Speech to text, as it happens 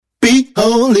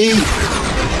holy.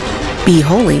 Be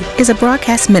Holy is a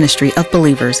broadcast ministry of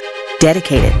believers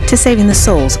dedicated to saving the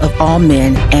souls of all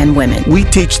men and women. We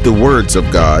teach the words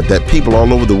of God that people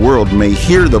all over the world may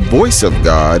hear the voice of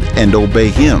God and obey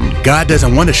Him. God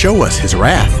doesn't want to show us His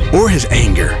wrath or His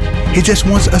anger. He just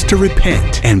wants us to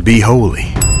repent and be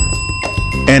holy.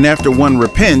 And after one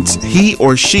repents, he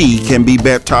or she can be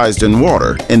baptized in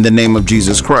water in the name of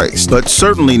Jesus Christ, but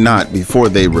certainly not before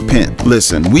they repent.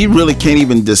 Listen, we really can't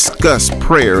even discuss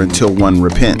prayer until one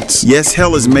repents. Yes,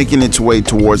 hell is making its way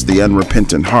towards the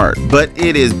unrepentant heart, but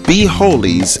it is Be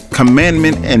Holy's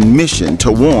commandment and mission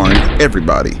to warn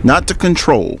everybody, not to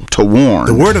control, to warn.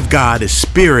 The Word of God is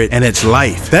spirit and it's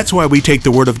life. That's why we take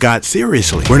the Word of God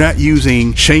seriously. We're not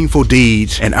using shameful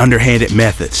deeds and underhanded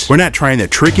methods. We're not trying to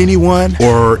trick anyone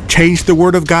or change the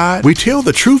Word of God. We tell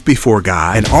the truth before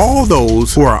God, and all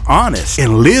those who are honest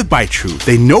and live by truth,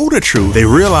 they know the truth, they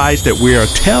realize that we are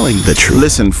telling the truth.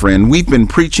 Listen, friend, we've been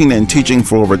preaching and teaching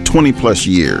for over 20 plus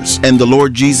years, and the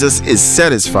Lord Jesus is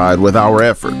satisfied with our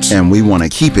efforts, and we want to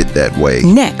keep it that way.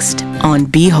 Next on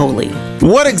Be Holy.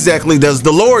 What exactly does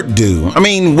the Lord do? I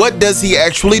mean, what does He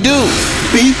actually do?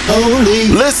 Be holy.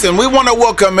 Listen, we want to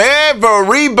welcome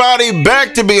everybody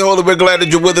back to Be Holy. We're glad that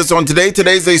you're with us on today.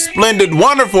 Today's a splendid,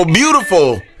 wonderful,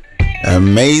 beautiful,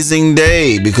 amazing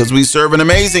day because we serve an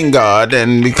amazing God,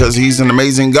 and because He's an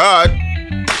amazing God,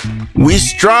 we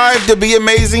strive to be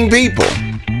amazing people.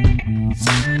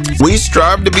 We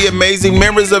strive to be amazing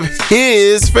members of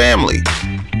His family.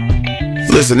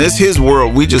 Listen, it's His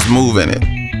world. We just move in it.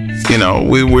 You know,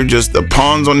 we're just the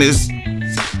pawns on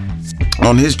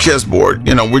His chessboard.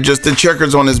 You know, we're just the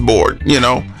checkers on His board. You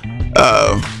know,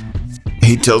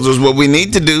 He tells us what we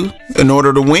need to do in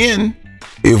order to win.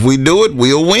 If we do it,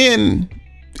 we'll win.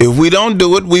 If we don't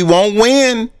do it, we won't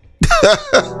win.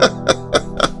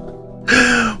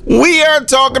 We are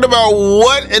talking about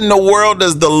what in the world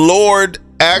does the Lord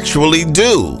actually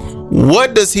do?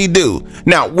 What does He do?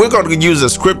 Now, we're going to use a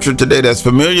scripture today that's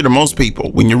familiar to most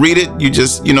people. When you read it, you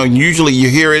just, usually you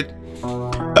hear it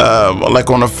like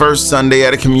on the first Sunday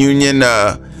at a communion,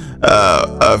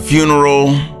 a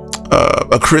funeral,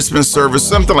 a Christmas service,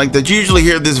 something like that. You usually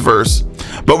hear this verse,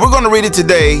 but we're going to read it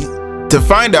today to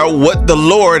find out what the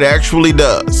Lord actually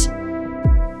does.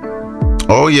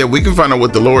 Oh yeah, we can find out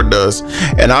what the Lord does.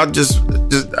 And I just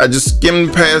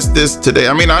skimmed past this today.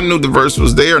 I mean, I knew the verse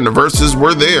was there and the verses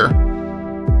were there,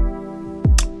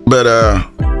 but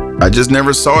I just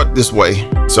never saw it this way.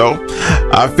 So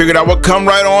I figured I would come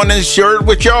right on and share it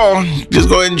with y'all. Just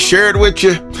go ahead and share it with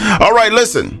you. All right,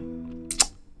 listen.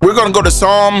 We're going to go to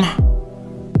Psalm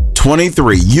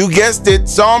 23. You guessed it.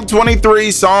 Psalm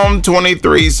 23, Psalm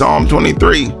 23, Psalm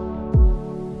 23.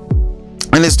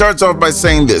 And it starts off by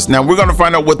saying this. Now we're going to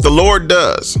find out what the Lord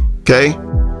does. Okay.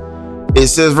 It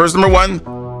says, verse number 1,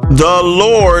 the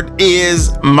Lord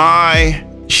is my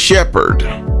shepherd.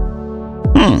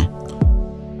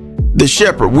 The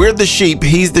shepherd. We're the sheep.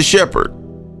 He's the shepherd.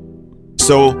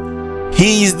 So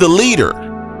He's the leader.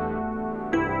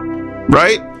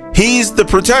 Right? He's the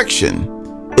protection.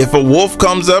 If a wolf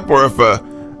comes up, or if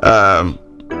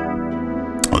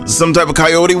some type of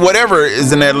coyote, whatever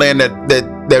is in that land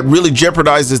that really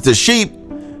jeopardizes the sheep,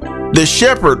 the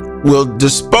shepherd will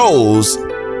dispose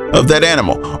of that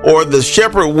animal, or the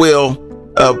shepherd will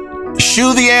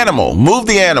shoo the animal, move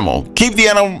the animal, keep the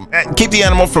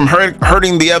animal from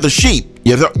hurting the other sheep.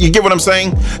 You get what I'm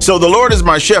saying? So the Lord is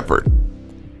my shepherd.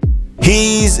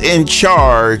 He's in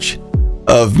charge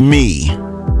of me.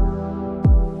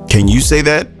 Can you say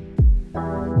that?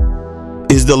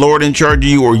 Is the Lord in charge of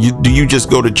you, or do you just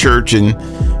go to church and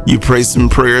you pray some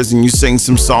prayers and you sing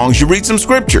some songs, you read some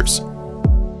scriptures?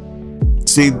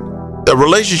 See, the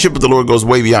relationship with the Lord goes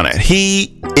way beyond that.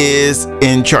 He is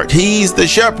in charge. He's the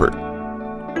shepherd.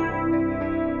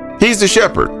 He's the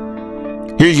shepherd.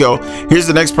 Here you go. Here's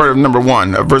the next part of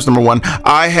verse number 1.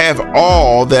 I have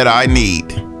all that I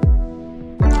need.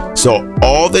 So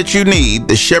all that you need,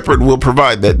 the shepherd will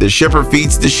provide that. The shepherd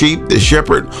feeds the sheep. The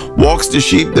shepherd walks the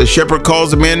sheep. The shepherd calls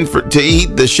them in to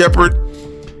eat. The shepherd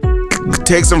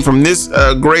takes them from this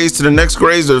graze to the next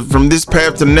graze, or from this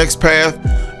path to the next path,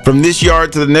 from this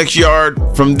yard to the next yard,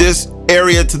 from this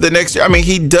area to the next. I mean,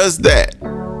 He does that.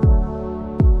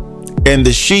 And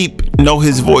the sheep know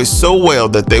His voice so well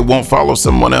that they won't follow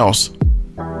someone else.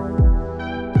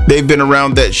 They've been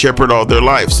around that shepherd all their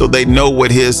life, so they know what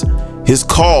his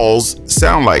calls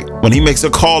sound like. When He makes a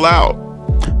call out,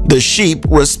 the sheep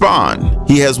respond.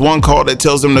 He has one call that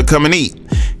tells them to come and eat.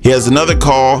 He has another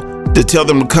call to tell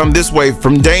them to come this way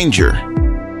from danger.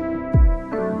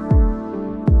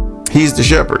 He's the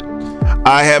shepherd.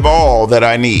 I have all that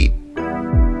I need.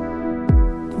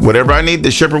 Whatever I need,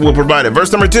 the shepherd will provide it.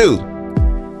 Verse number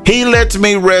 2. He lets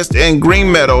me rest in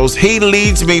green meadows. He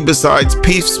leads me beside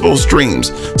peaceful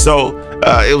streams. So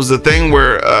it was a thing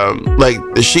where like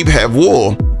the sheep have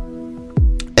wool.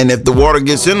 And if the water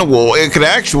gets in the wool, it could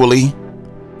actually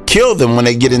kill them when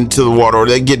they get into the water, or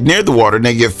they get near the water and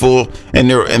they get full, and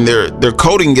their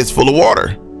coating gets full of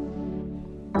water,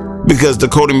 because the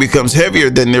coating becomes heavier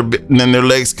than their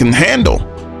legs can handle.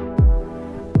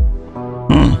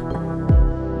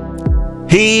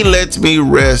 He lets me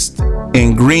rest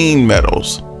in green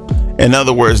meadows. In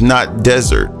other words, not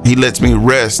desert. He lets me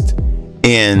rest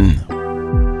in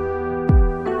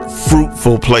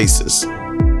fruitful places.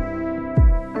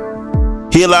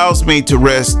 He allows me to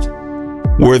rest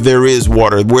where there is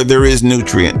water, where there is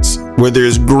nutrients, where there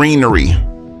is greenery.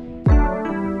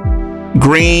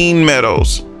 Green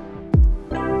meadows.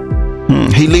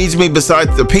 He leads me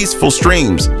beside the peaceful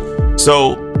streams.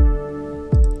 So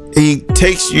he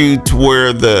takes you to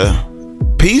where the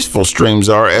peaceful streams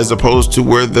are, as opposed to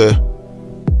where the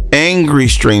angry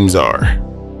streams are.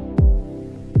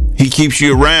 He keeps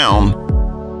you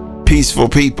around peaceful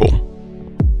people.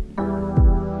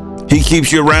 He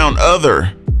keeps you around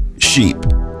other sheep,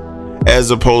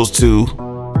 as opposed to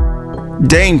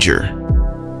danger.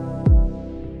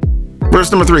 Verse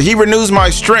number 3, he renews my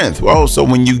strength. Oh, so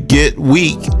when you get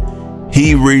weak,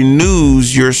 he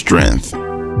renews your strength.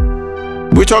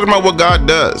 We're talking about what God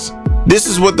does. This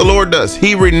is what the Lord does.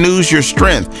 He renews your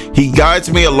strength. He guides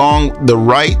me along the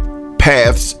right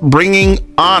paths, bringing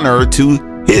honor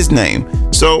to his name.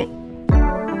 So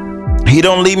he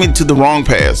don't lead me to the wrong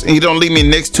paths. He don't lead me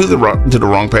next to the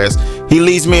wrong paths. He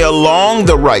leads me along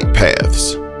the right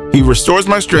paths. He restores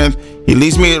my strength. He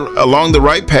leads me along the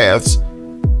right paths,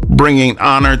 bringing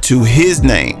honor to his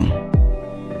name.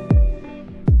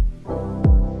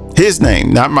 His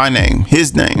name, not my name,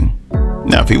 his name.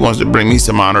 Now, if he wants to bring me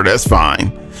some honor, that's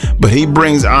fine. But he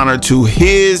brings honor to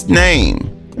his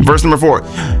name. Verse number 4,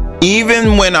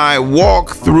 even when I walk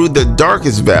through the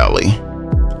darkest valley,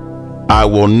 I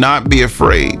will not be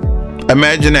afraid.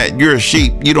 Imagine that you're a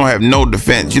sheep. You don't have no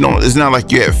defense. It's not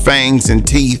like you have fangs and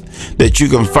teeth that you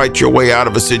can fight your way out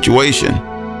of a situation.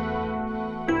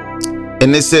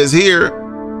 And it says here,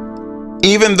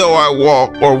 even though I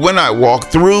walk, or when I walk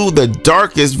through the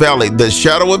darkest valley, the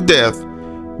shadow of death,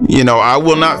 I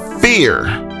will not fear.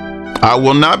 I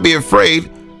will not be afraid,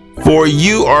 for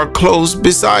you are close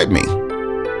beside me.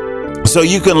 So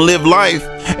you can live life,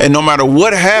 and no matter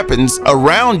what happens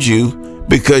around you,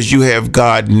 because you have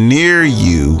God near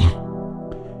you,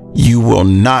 you will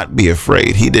not be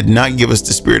afraid. He did not give us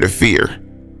the spirit of fear.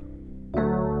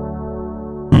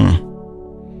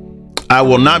 I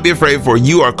will not be afraid, for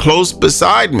you are close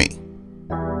beside me.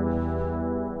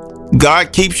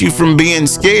 God keeps you from being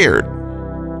scared.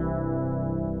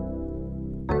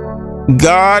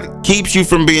 God keeps you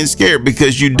from being scared,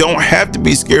 because you don't have to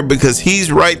be scared, because he's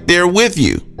right there with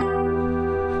you.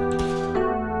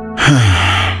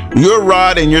 Your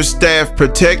rod and your staff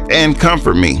protect and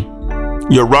comfort me.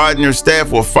 Your rod and your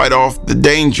staff will fight off the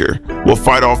danger, will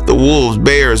fight off the wolves,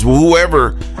 bears,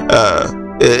 whoever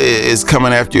is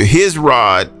coming after you. His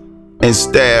rod and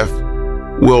staff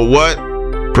will what?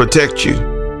 Protect you.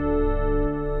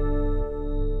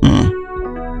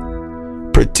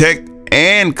 Protect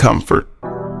and comfort.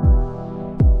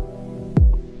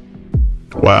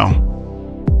 Wow.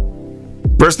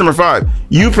 Verse number 5,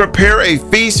 you prepare a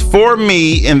feast for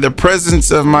me in the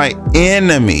presence of my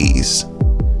enemies.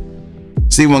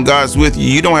 See, when God's with you,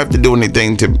 you don't have to do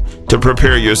anything to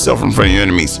prepare yourself in front of your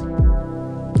enemies.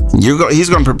 He's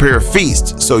going to prepare a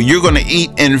feast, so you're going to eat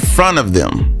in front of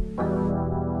them.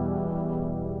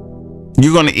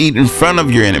 You're going to eat in front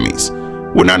of your enemies.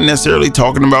 We're not necessarily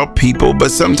talking about people, but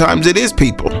sometimes it is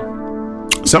people.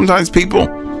 Sometimes people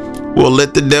will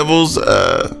let the devils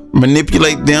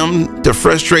manipulate them to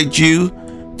frustrate you,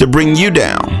 to bring you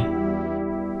down.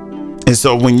 And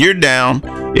so when you're down,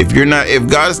 if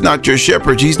God is not your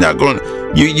shepherd, he's not going,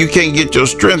 you can't get your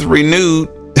strength renewed.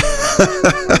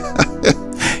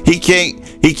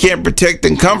 He can't protect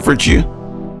and comfort you.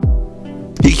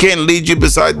 He can't lead you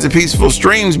beside the peaceful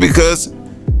streams, because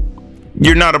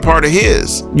you're not a part of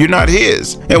his. You're not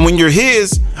his. And when you're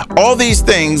his, all these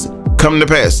things come to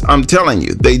pass. I'm telling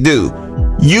you, they do.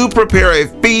 You prepare a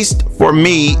feast for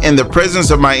me in the presence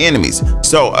of my enemies.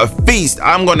 So a feast,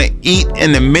 I'm going to eat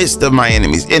in the midst of my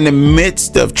enemies, in the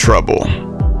midst of trouble.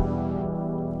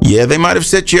 Yeah, they might have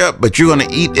set you up, but you're going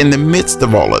to eat in the midst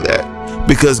of all of that,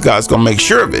 because God's going to make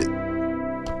sure of it.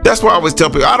 That's why I always tell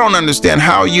people, I don't understand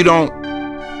how you don't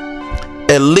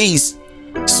at least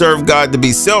serve God to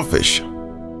be selfish.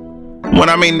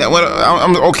 Let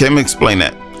me explain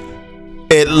that.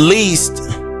 at least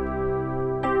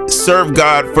serve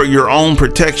God for your own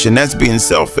protection. That's being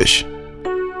selfish.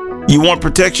 You want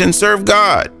protection? Serve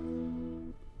God.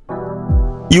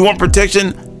 You want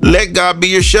protection? Let God be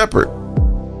your shepherd.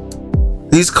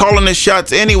 He's calling the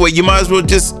shots anyway. You might as well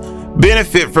just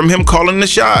benefit from him calling the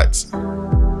shots.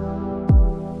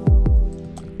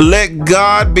 Let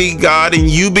God be God and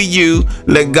you be you.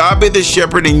 Let God be the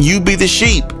shepherd and you be the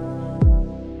sheep.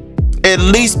 At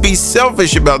least be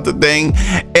selfish about the thing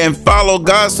and follow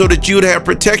God so that you would have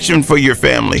protection for your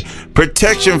family,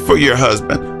 protection for your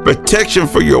husband, protection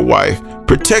for your wife,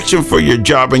 protection for your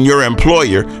job and your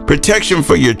employer, protection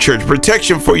for your church,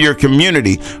 protection for your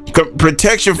community,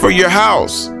 protection for your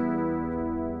house.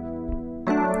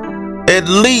 At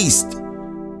least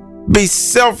be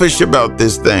selfish about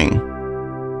this thing.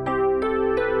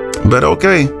 But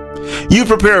okay, you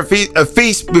prepare a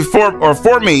feast before or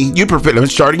for me. You prepare.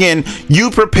 Let's start again.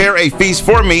 You prepare a feast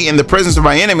for me in the presence of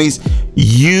my enemies.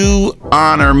 You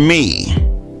honor me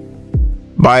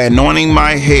by anointing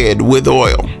my head with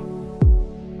oil.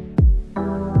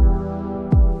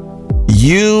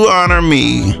 You honor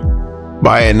me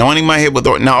by anointing my head with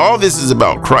oil. Now, all this is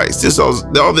about Christ.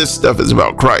 All this stuff is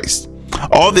about Christ.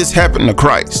 All this happened to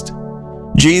Christ.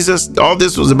 Jesus, all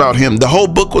this was about him. The whole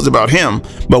book was about him.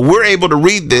 But we're able to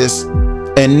read this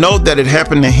and know that it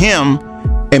happened to him.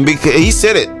 And because he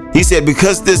said it, he said,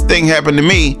 because this thing happened to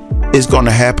me, it's going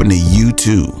to happen to you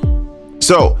too.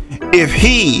 So if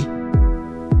he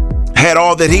had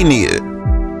all that he needed,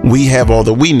 we have all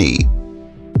that we need.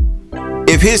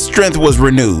 If his strength was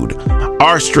renewed,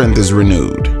 our strength is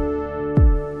renewed.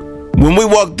 When we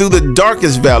walk through the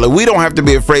darkest valley, we don't have to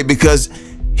be afraid because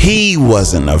he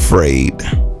wasn't afraid.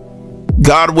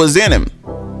 God was in him.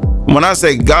 When I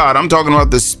say God, I'm talking about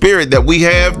the spirit that we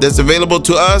have that's available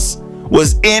to us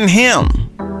was in him.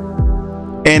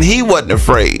 And he wasn't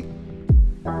afraid.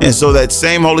 And so that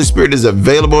same Holy Spirit is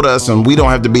available to us and we don't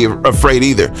have to be afraid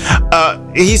either.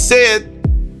 He said,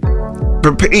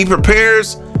 he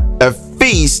prepares a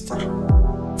feast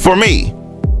for me.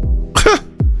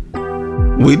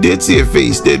 We did see a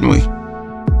feast, didn't we?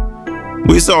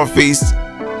 We saw a feast.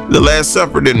 The Last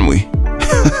Supper, didn't we?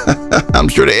 I'm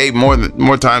sure they ate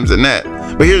more times than that.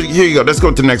 But here you go. Let's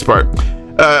go to the next part.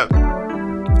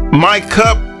 My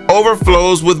cup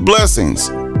overflows with blessings.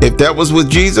 If that was with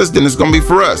Jesus, then it's going to be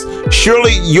for us.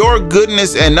 Surely your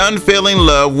goodness and unfailing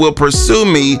love will pursue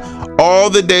me all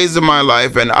the days of my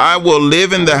life, and I will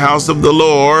live in the house of the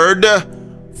Lord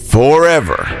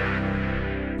forever.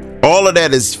 All of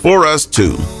that is for us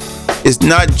too. It's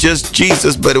not just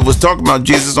Jesus, but it was talking about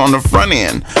Jesus on the front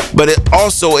end, but it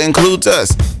also includes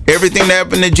us. Everything that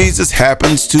happened to Jesus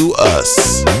happens to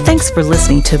us. Thanks for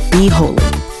listening to Be Holy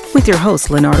with your host,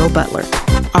 Leonardo Butler.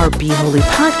 Our Be Holy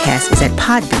podcast is at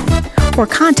Podbean, or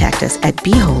contact us at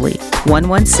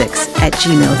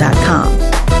beholy116@gmail.com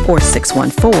or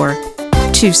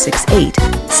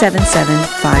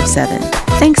 614-268-7757.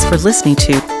 Thanks for listening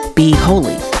to Be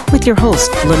Holy with your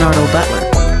host, Leonardo Butler.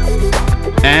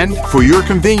 And for your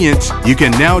convenience, you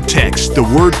can now text the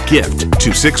word GIFT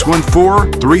to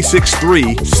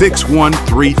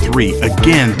 614-363-6133.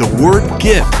 Again, the word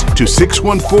GIFT to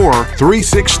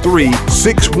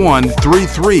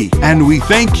 614-363-6133. And we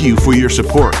thank you for your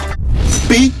support.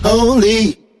 Be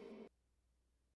holy.